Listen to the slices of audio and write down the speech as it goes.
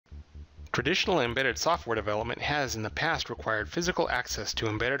Traditional embedded software development has in the past required physical access to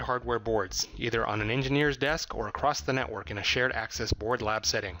embedded hardware boards, either on an engineer's desk or across the network in a shared access board lab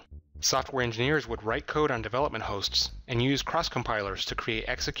setting. Software engineers would write code on development hosts and use cross-compilers to create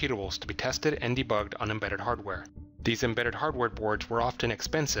executables to be tested and debugged on embedded hardware. These embedded hardware boards were often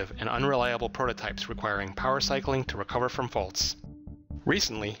expensive and unreliable prototypes requiring power cycling to recover from faults.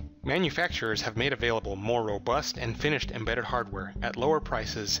 Recently, manufacturers have made available more robust and finished embedded hardware at lower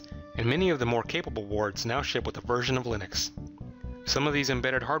prices, and many of the more capable boards now ship with a version of Linux. Some of these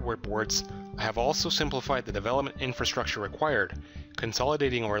embedded hardware boards have also simplified the development infrastructure required,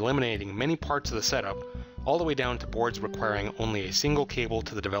 consolidating or eliminating many parts of the setup, all the way down to boards requiring only a single cable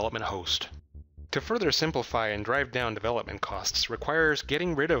to the development host. To further simplify and drive down development costs requires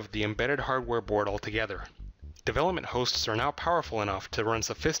getting rid of the embedded hardware board altogether. Development hosts are now powerful enough to run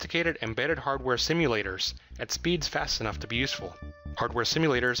sophisticated embedded hardware simulators at speeds fast enough to be useful. Hardware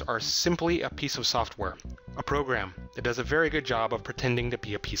simulators are simply a piece of software, a program that does a very good job of pretending to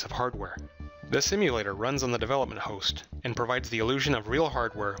be a piece of hardware. The simulator runs on the development host and provides the illusion of real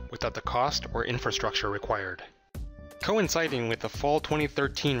hardware without the cost or infrastructure required. Coinciding with the fall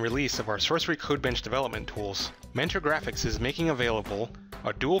 2013 release of our Sorcery Codebench development tools, Mentor Graphics is making available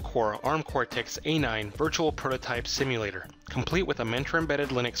a dual-core ARM Cortex A9 virtual prototype simulator, complete with a Mentor-embedded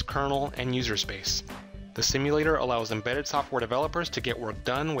Linux kernel and user space. The simulator allows embedded software developers to get work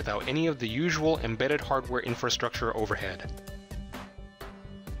done without any of the usual embedded hardware infrastructure overhead.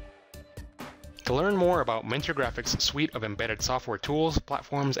 To learn more about Mentor Graphics' suite of embedded software tools,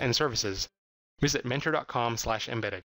 platforms, and services, visit mentor.com/embedded.